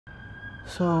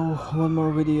So one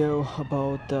more video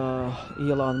about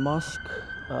Elon Musk.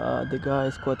 The guy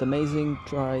is quite amazing,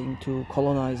 trying to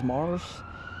colonize Mars.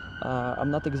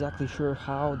 I'm not exactly sure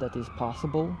how that is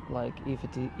possible, like if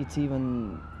it's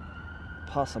even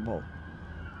possible.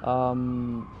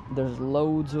 There's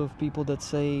loads of people that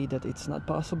say that it's not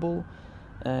possible,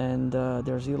 and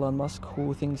there's Elon Musk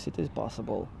who thinks it is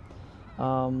possible.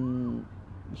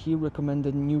 He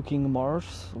recommended nuking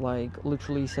Mars, like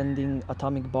literally sending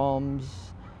atomic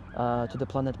bombs to the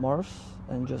planet Mars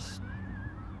and just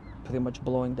pretty much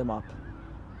blowing them up.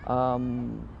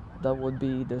 That would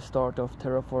be the start of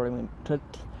terraforming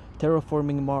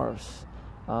Mars.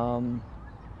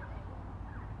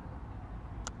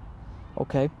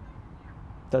 Okay,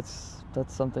 that's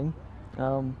something.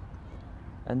 And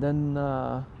then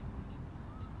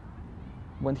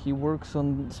when he works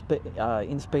on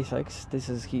in SpaceX, this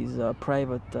is his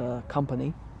private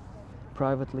company,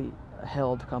 privately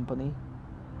held company.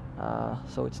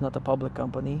 So it's not a public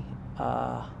company.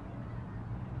 No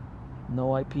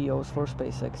IPOs for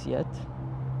SpaceX yet.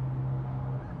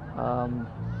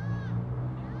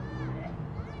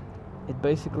 It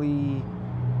basically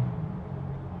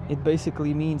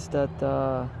means that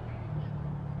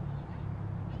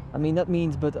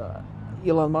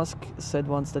Elon Musk said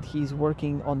once that he's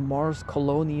working on Mars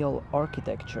colonial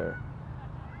architecture.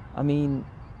 I mean,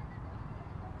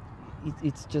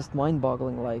 it's just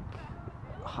mind-boggling. Like,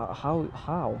 how?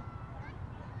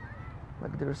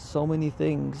 Like, there's so many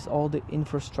things. All the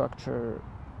infrastructure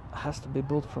has to be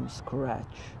built from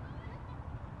scratch,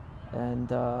 and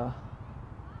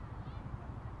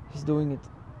he's doing it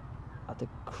at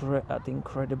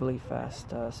incredibly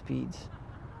fast speeds.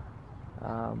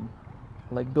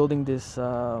 Like building this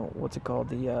what's it called,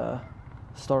 the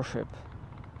Starship.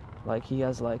 Like, he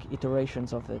has like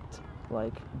iterations of it.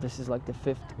 Like, this is like the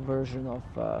 5th version of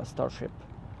Starship.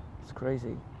 It's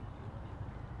crazy.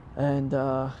 And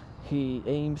he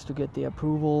aims to get the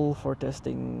approval for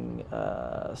testing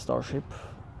Starship,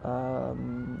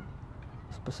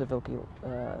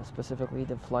 specifically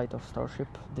the flight of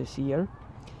Starship this year.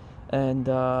 And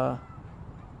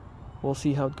we'll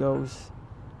see how it goes,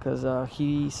 because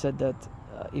he said that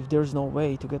if there's no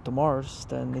way to get to Mars,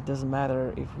 then it doesn't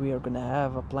matter if we are gonna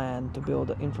have a plan to build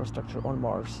infrastructure on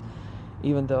Mars,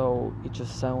 even though it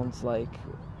just sounds like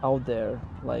out there,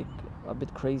 like a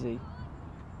bit crazy.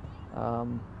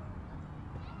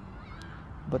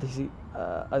 But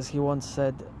as he once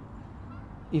said,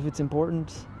 if it's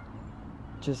important,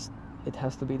 just it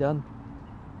has to be done.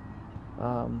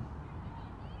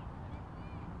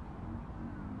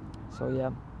 So yeah,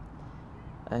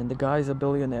 and the guy's a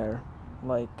billionaire.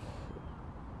 Like,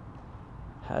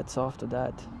 hats off to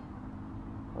that.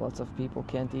 Lots of people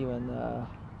can't even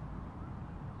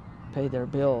pay their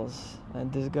bills,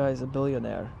 and this guy's a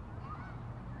billionaire.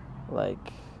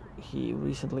 Like, he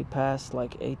recently passed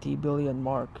like 80 billion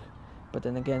mark, but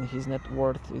then again, his net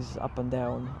worth is up and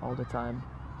down all the time.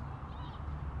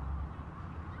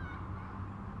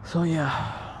 So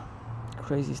yeah,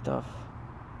 crazy stuff.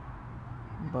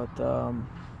 But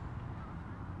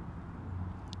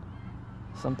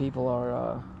some people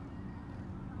are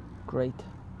great.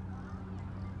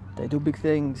 They do big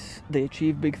things, they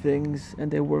achieve big things, and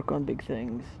they work on big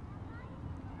things.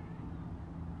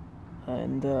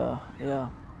 And yeah.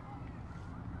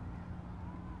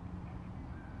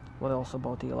 What else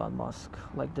about Elon Musk?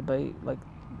 Like the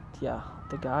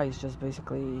guy is just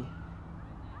basically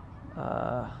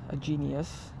a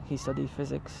genius. He studied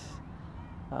physics,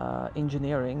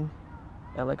 engineering,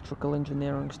 electrical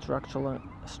engineering,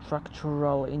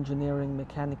 structural engineering,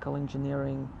 mechanical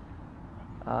engineering,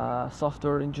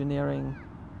 software engineering.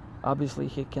 Obviously,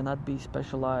 he cannot be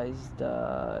specialized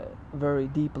very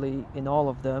deeply in all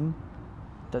of them.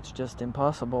 That's just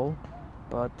impossible.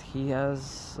 But he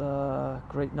has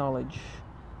great knowledge.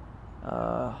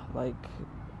 Like,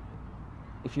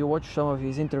 if you watch some of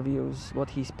his interviews, what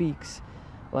he speaks,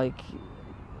 like,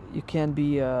 you can't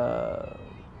be a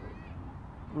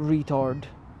retard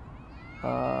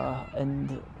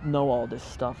and know all this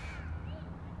stuff.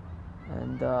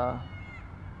 And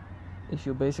if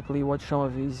you basically watch some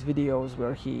of his videos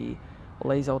where he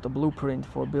lays out a blueprint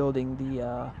for building the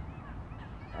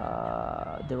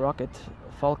rocket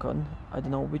Falcon, I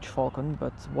don't know which Falcon,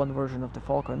 but one version of the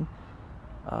Falcon,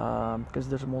 because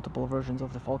there's multiple versions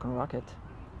of the Falcon rocket.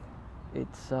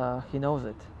 It's he knows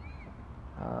it,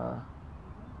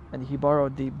 and he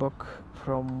borrowed the book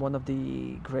from one of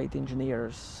the great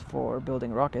engineers for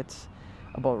building rockets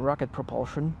about rocket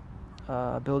propulsion,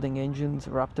 building engines,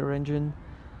 Raptor engine,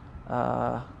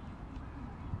 all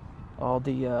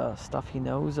the stuff he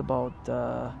knows about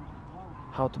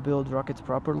how to build rockets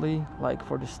properly. Like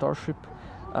for the Starship,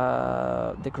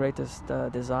 the greatest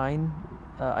design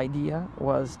idea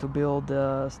was to build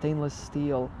stainless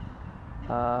steel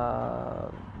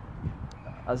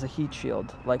as a heat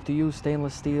shield, like to use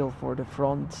stainless steel for the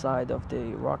front side of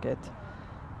the rocket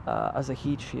as a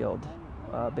heat shield,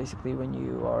 basically when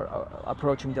you are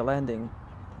approaching the landing,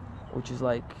 which is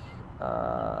like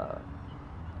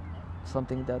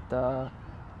something that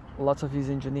lots of his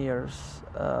engineers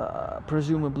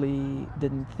presumably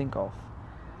didn't think of.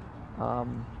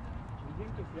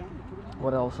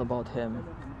 What else about him?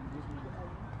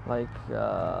 Like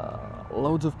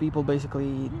loads of people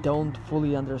basically don't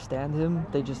fully understand him.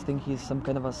 They just think he's some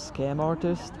kind of a scam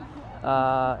artist,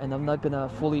 and I'm not gonna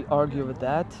fully argue with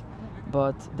that,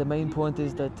 but the main point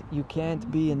is that you can't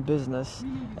be in business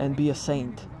and be a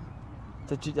saint.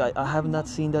 I have not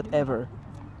seen that ever.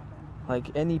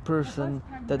 Like any person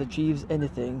that achieves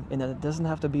anything, and it doesn't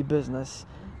have to be business,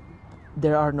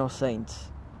 there are no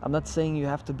saints. I'm not saying you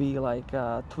have to be like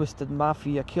a twisted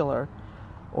mafia killer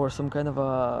or some kind of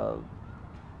a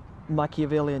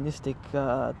Machiavellianistic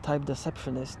type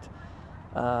deceptionist,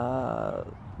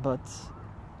 but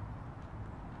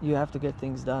you have to get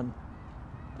things done.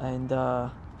 And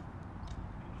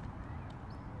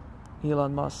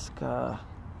Elon Musk,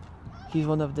 he's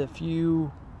one of the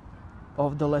few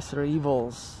of the lesser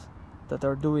evils that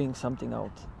are doing something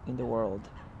out in the world.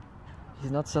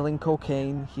 He's not selling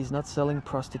cocaine, he's not selling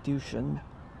prostitution,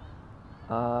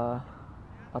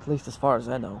 at least as far as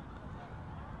I know.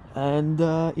 And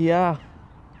yeah,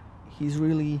 he's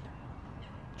really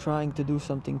trying to do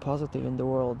something positive in the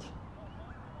world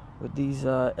with these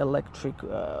electric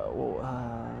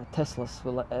Teslas,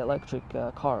 with electric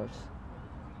cars.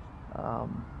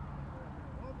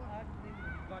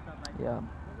 Yeah,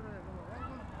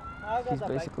 he's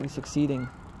basically succeeding.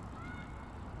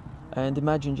 And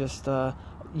imagine just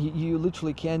you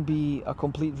literally can be a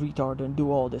complete retard and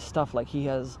do all this stuff. Like he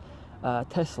has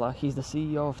Tesla, he's the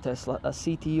CEO of Tesla, a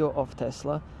CTO of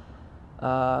Tesla.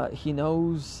 He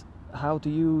knows how to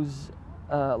use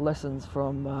lessons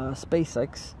from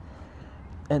SpaceX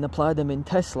and apply them in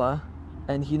Tesla,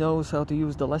 and he knows how to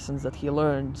use the lessons that he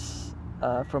learns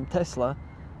from Tesla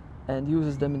and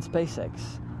uses them in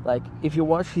SpaceX. Like if you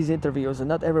watch his interviews, and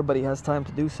not everybody has time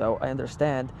to do so, I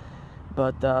understand,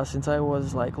 but since I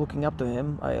was like looking up to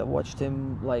him, I watched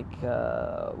him like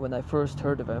when I first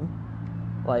heard of him.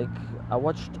 Like I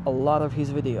watched a lot of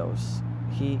his videos.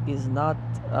 He is not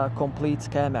a complete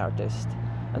scam artist,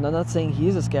 and I'm not saying he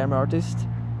is a scam artist,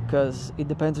 because it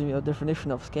depends on your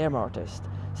definition of scam artist.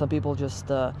 Some people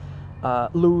just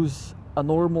lose a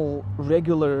normal,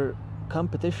 regular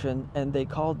competition and they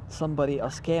call somebody a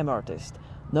scam artist.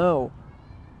 No,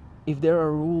 if there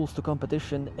are rules to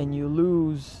competition and you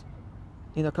lose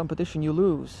in a competition, you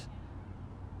lose.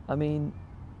 I mean,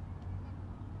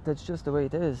 that's just the way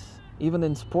it is. Even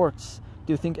in sports,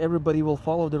 do you think everybody will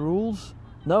follow the rules?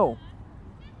 No.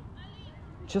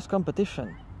 Just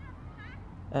competition.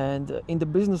 And in the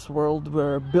business world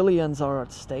where billions are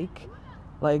at stake,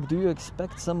 like, do you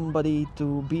expect somebody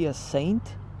to be a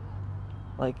saint?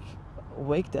 Like,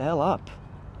 wake the hell up.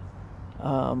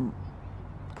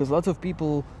 Because lots of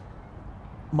people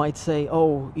might say,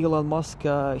 oh, Elon Musk,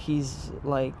 he's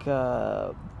like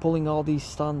pulling all these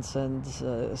stunts and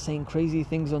saying crazy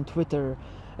things on Twitter,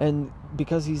 and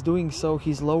because he's doing so,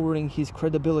 he's lowering his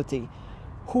credibility.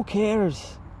 Who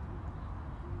cares?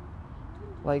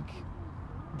 Like,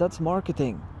 that's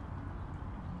marketing.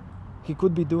 He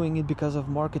could be doing it because of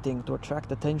marketing, to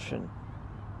attract attention.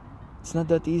 It's not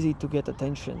that easy to get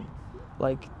attention.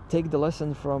 Like, take the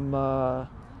lesson from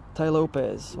Tai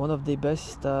Lopez, one of the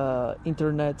best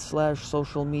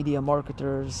internet/social media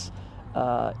marketers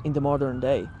in the modern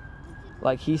day.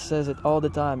 Like, he says it all the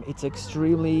time. It's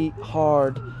extremely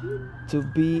hard to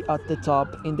be at the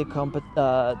top in the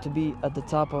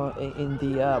in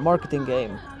the marketing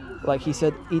game. Like he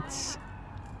said, it's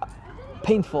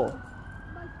painful.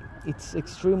 It's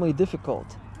extremely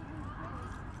difficult.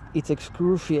 It's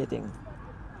excruciating.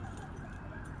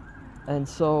 And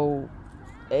so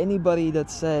anybody that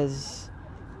says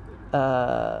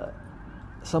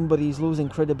somebody is losing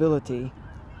credibility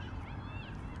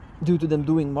due to them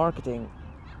doing marketing,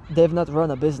 they've not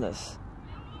run a business.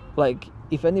 Like,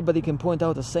 if anybody can point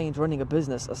out a saint running a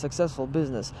business, a successful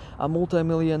business, a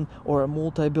multi-million or a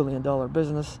multi-billion-dollar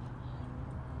business,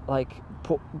 like,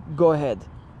 go ahead.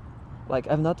 Like,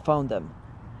 I've not found them.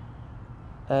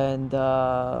 And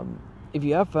if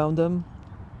you have found them,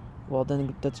 well,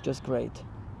 then that's just great,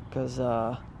 because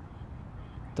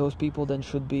those people then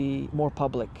should be more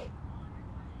public.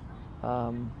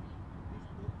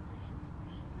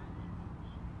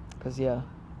 Cause yeah,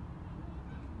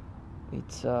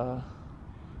 it's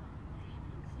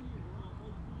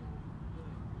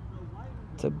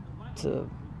it's a it's a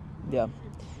yeah,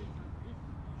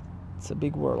 it's a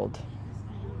big world.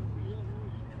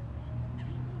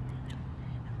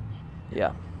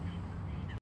 Yeah.